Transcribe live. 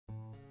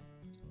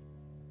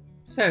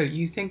So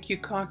you think you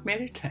can't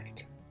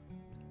meditate?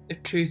 The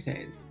truth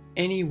is,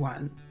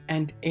 anyone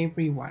and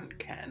everyone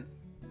can,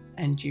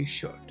 and you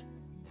should.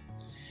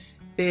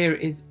 There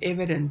is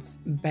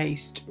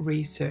evidence-based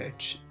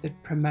research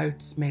that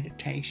promotes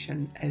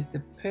meditation as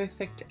the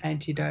perfect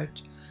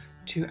antidote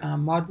to our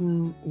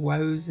modern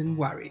woes and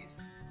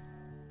worries.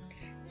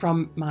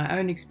 From my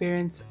own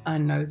experience, I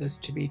know this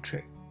to be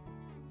true.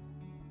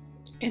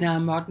 In our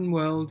modern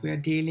world, we are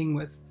dealing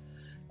with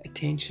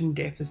attention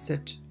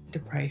deficit,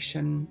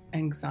 depression,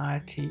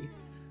 anxiety,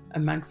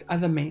 amongst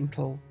other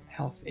mental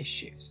health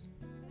issues.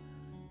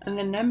 And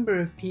the number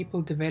of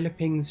people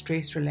developing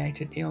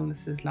stress-related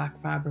illnesses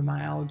like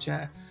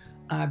fibromyalgia,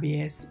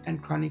 IBS,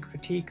 and chronic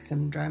fatigue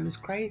syndrome is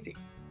crazy.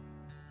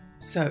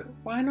 So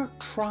why not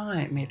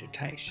try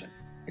meditation?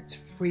 It's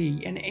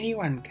free and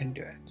anyone can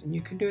do it, and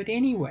you can do it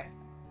anywhere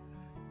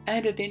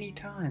and at any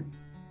time.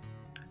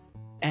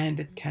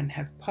 And it can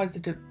have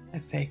positive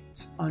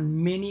effects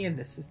on many of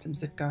the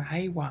systems that go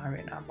haywire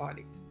in our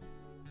bodies.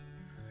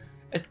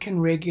 It can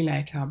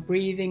regulate our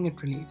breathing,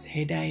 it relieves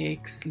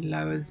headaches,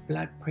 lowers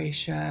blood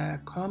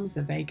pressure, calms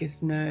the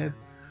vagus nerve.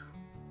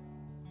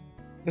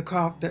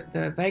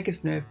 The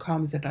vagus nerve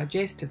calms the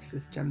digestive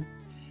system,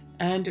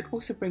 and it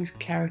also brings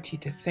clarity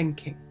to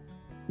thinking,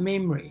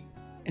 memory,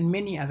 and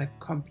many other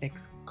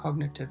complex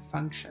cognitive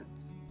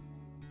functions.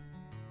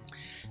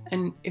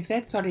 And if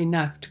that's not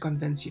enough to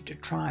convince you to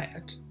try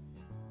it,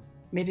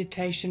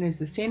 meditation is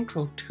the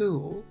central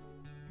tool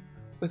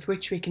with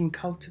which we can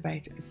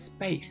cultivate a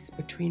space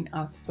between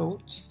our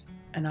thoughts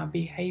and our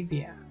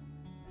behavior.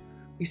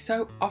 We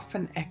so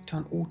often act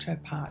on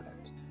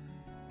autopilot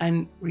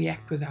and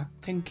react without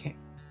thinking.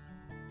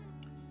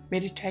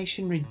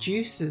 Meditation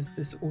reduces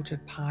this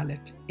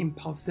autopilot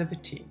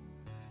impulsivity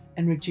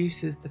and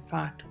reduces the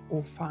fight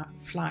or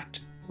flight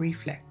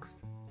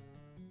reflex.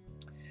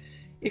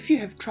 If you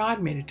have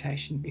tried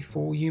meditation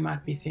before, you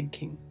might be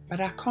thinking, but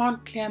I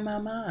can't clear my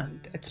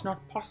mind. It's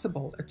not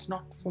possible. It's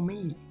not for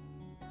me.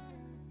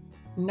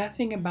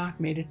 Nothing about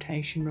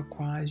meditation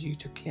requires you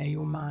to clear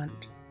your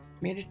mind.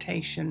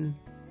 Meditation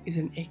is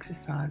an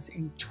exercise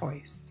in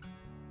choice.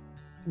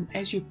 And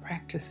as you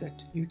practice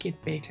it, you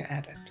get better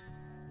at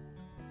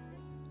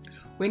it.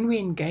 When we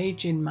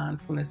engage in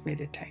mindfulness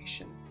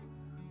meditation,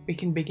 we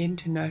can begin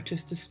to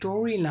notice the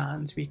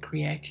storylines we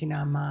create in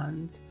our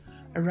minds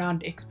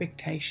around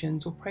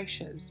expectations or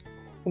pressures,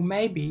 or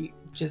maybe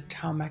just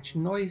how much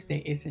noise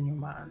there is in your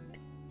mind.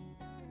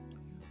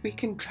 We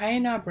can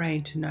train our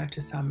brain to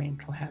notice our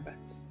mental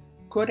habits,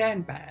 good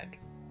and bad,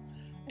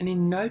 and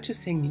in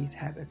noticing these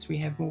habits, we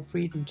have more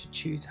freedom to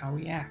choose how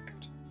we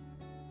act.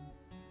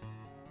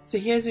 So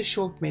here's a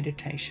short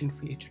meditation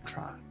for you to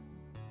try.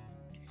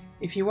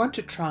 If you want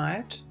to try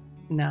it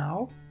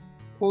now,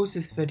 pause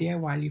this video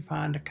while you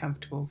find a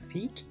comfortable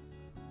seat,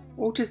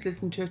 or just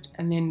listen to it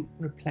and then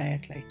replay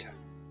it later.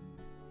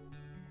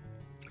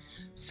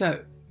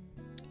 So,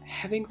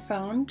 having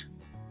found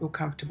your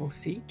comfortable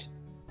seat,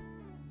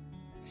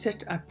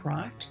 sit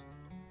upright,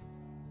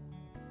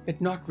 but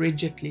not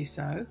rigidly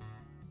so.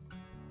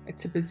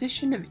 It's a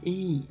position of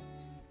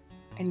ease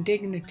and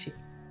dignity.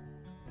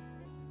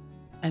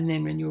 And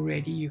then when you're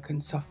ready, you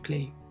can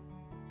softly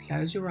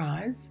close your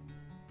eyes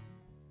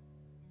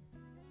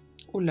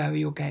or lower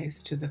your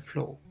gaze to the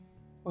floor,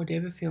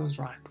 whatever feels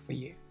right for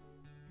you.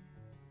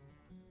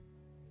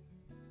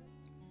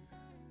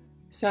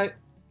 So,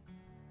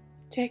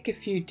 take a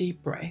few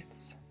deep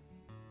breaths.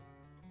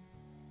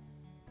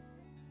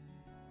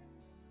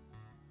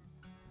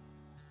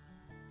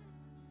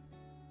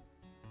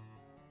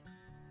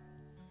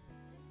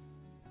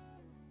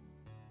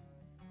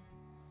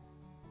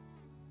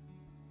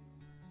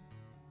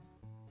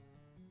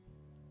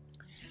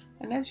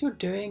 And as you're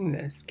doing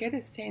this, get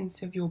a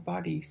sense of your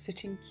body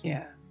sitting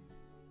here.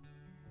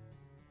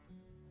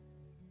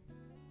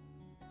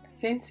 A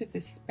sense of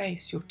the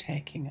space you're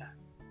taking up.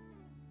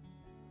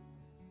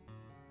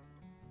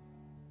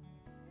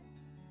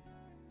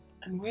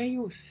 And where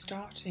you're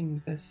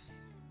starting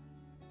this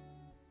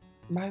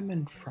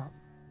moment from,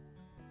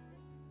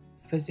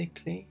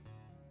 physically,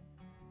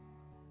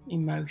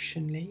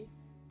 emotionally,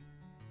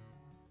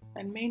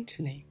 and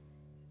mentally.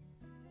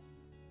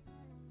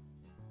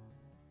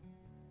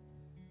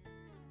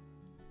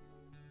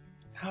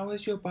 How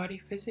is your body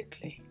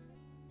physically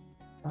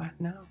right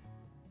now?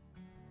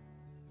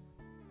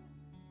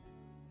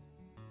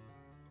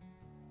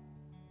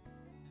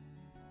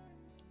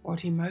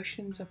 What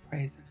emotions are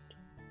present?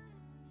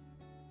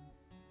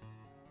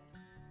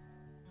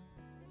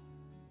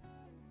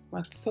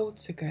 What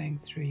thoughts are going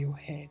through your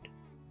head?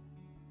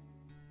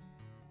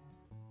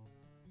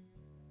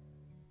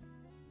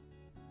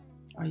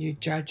 Are you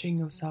judging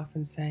yourself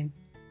and saying,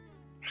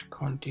 I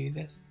can't do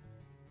this?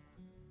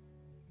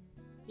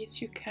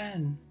 Yes, you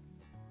can.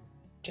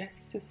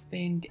 Just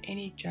suspend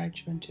any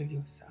judgment of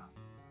yourself.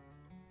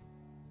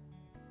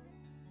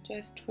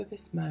 Just for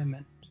this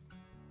moment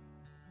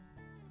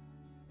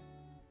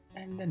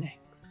and the next.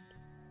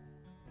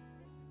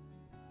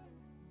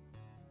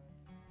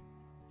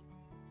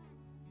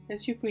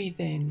 As you breathe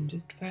in,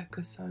 just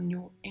focus on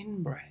your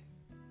in-breath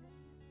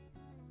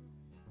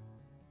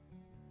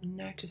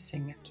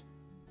noticing it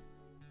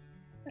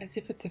as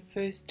if it's the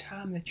first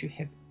time that you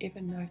have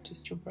ever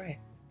noticed your breath.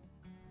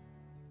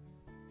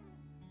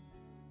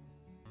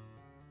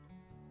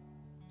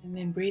 And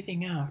then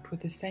breathing out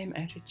with the same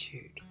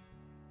attitude.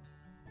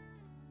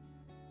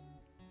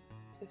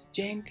 Just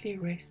gently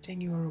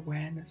resting your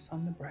awareness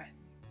on the breath.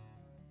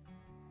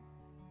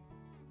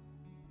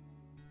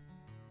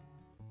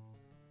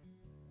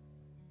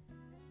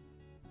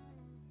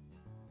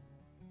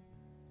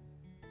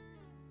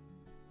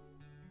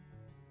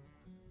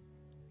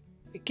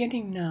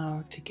 Beginning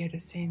now to get a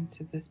sense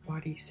of this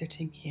body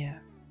sitting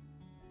here.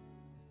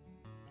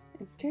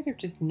 Instead of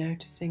just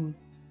noticing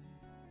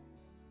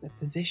the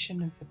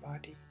position of the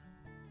body,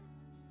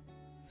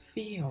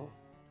 feel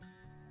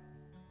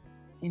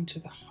into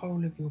the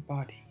whole of your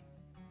body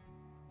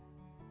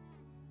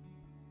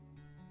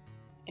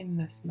in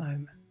this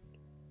moment.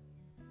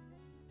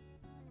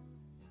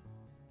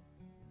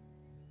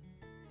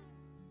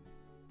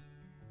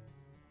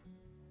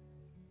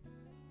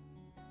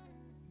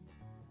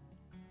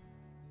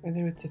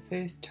 Whether it's the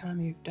first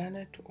time you've done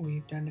it or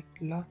you've done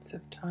it lots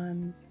of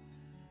times,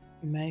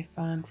 you may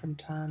find from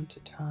time to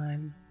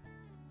time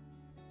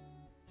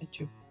that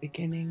you're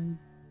beginning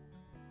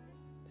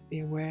to be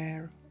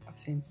aware of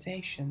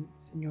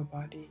sensations in your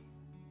body.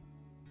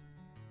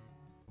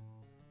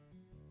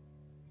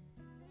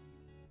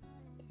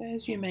 So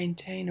as you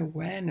maintain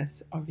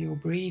awareness of your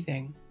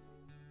breathing,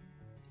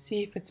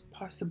 see if it's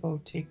possible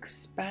to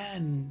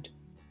expand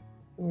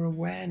your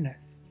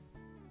awareness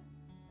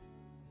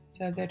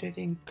so that it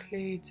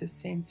includes a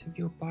sense of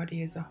your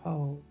body as a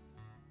whole.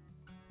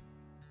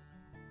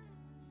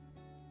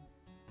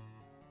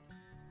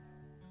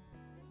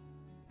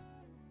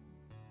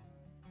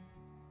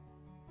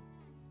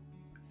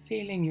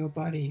 Feeling your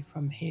body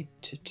from head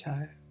to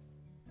toe.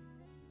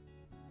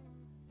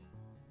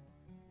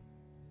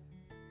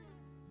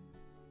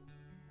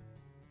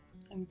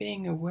 And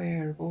being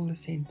aware of all the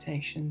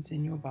sensations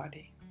in your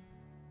body.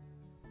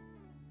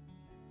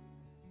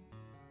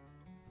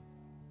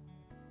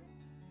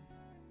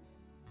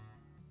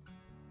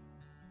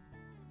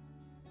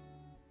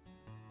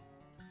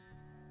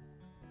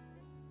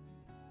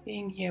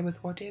 Being here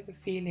with whatever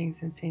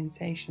feelings and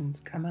sensations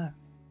come up,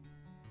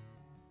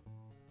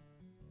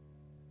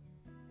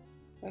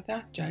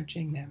 without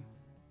judging them,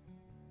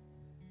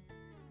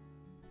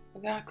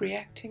 without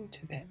reacting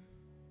to them,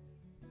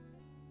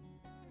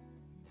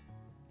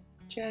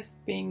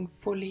 just being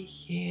fully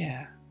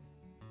here,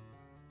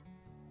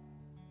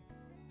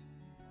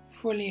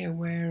 fully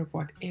aware of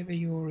whatever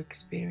you're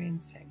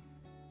experiencing.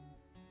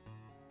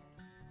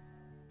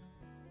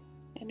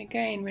 And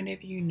again,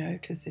 whenever you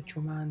notice that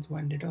your mind's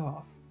wandered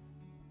off,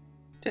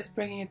 just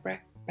bringing it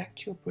back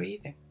to your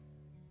breathing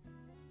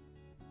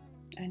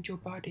and your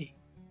body.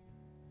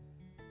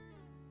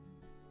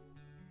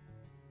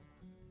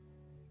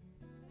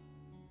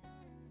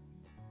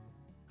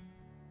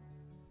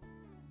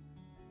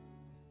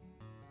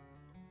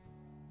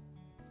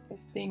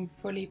 Just being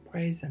fully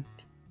present,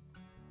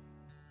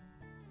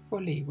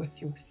 fully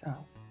with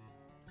yourself.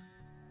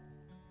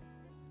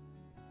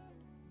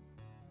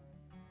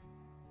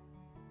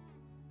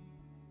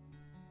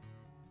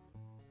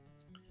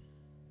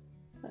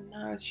 And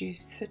now as you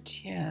sit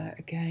here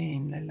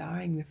again,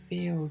 allowing the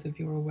field of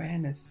your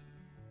awareness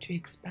to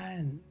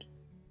expand.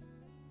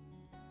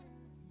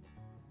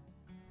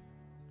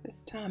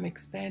 This time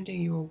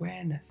expanding your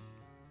awareness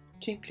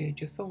to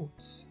include your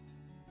thoughts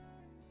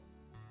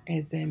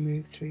as they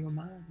move through your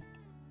mind.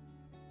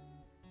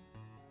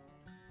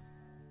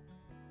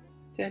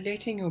 So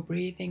letting your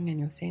breathing and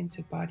your sense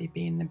of body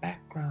be in the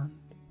background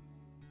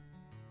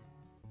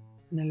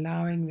and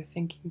allowing the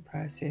thinking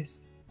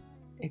process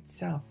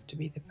itself to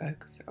be the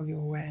focus of your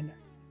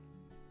awareness.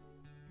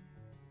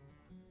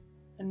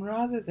 And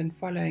rather than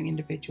following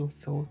individual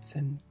thoughts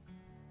and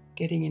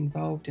getting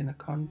involved in the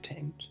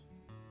content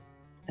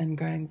and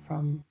going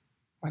from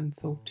one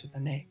thought to the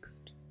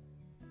next,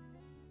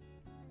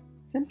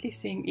 simply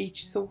seeing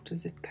each thought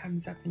as it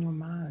comes up in your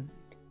mind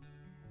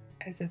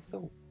as a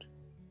thought,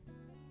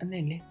 and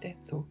then let that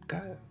thought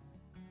go.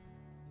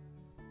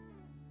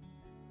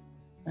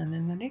 And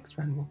then the next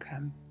one will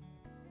come,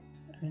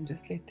 and then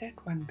just let that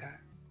one go.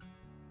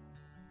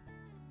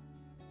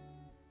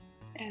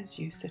 As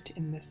you sit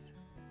in this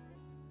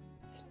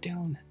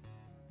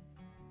stillness,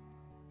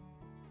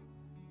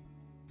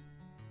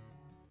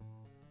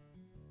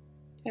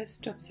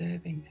 just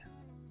observing them,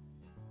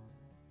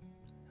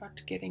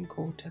 not getting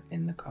caught up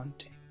in the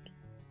content.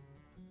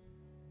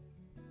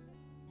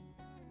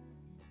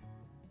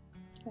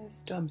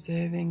 Just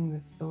observing the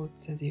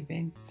thoughts as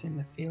events in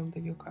the field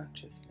of your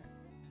consciousness.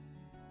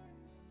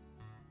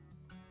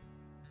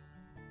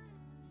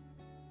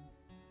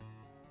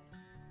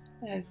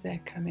 As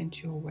they come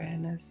into your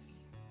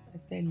awareness,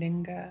 as they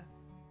linger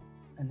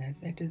and as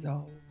they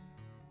dissolve.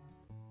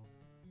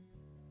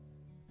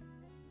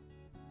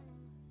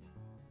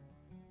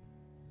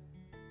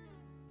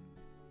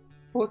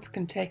 Thoughts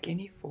can take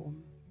any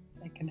form.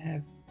 They can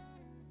have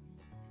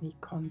any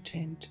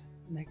content,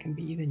 and they can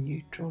be either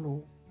neutral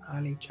or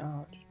highly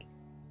charged.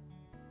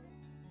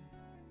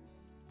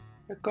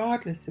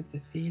 regardless of the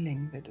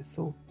feeling that a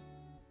thought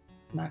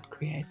might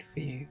create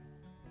for you.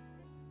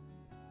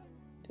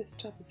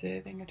 Just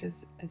observing it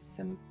as a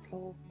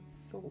simple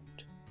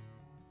thought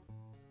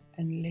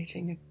and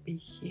letting it be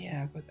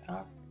here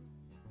without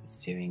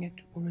pursuing it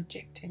or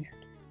rejecting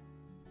it.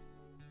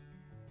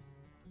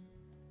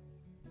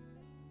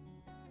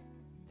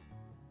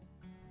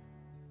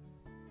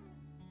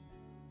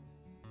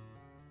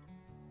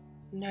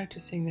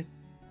 Noticing that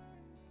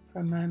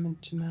from moment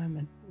to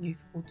moment, new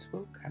thoughts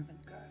will come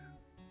and go.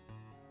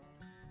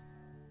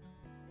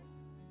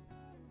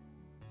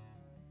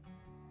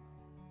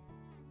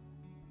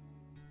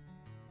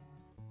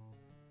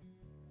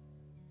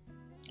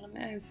 And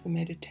as the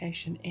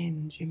meditation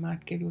ends, you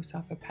might give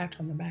yourself a pat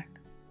on the back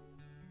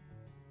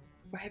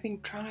for having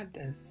tried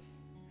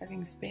this,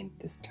 having spent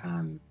this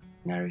time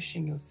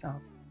nourishing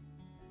yourself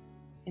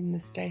in the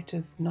state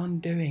of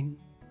non-doing,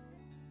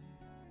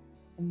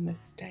 in the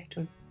state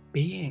of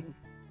being,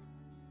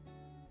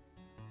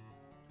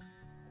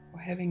 for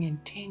having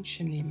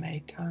intentionally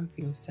made time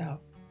for yourself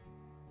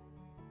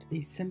to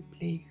be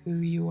simply who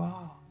you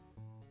are.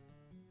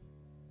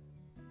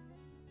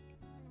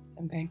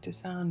 I'm going to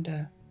sound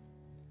a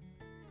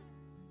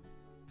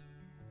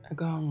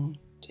gong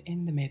to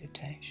end the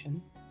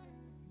meditation.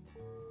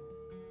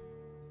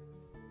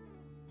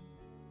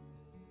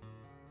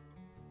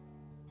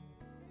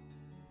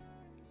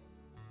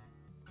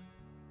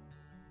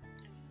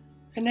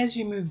 And as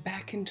you move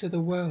back into the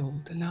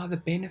world, allow the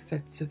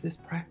benefits of this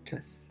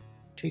practice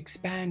to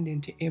expand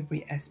into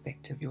every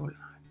aspect of your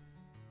life.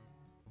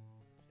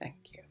 Thank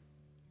you.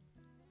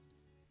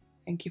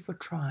 Thank you for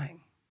trying.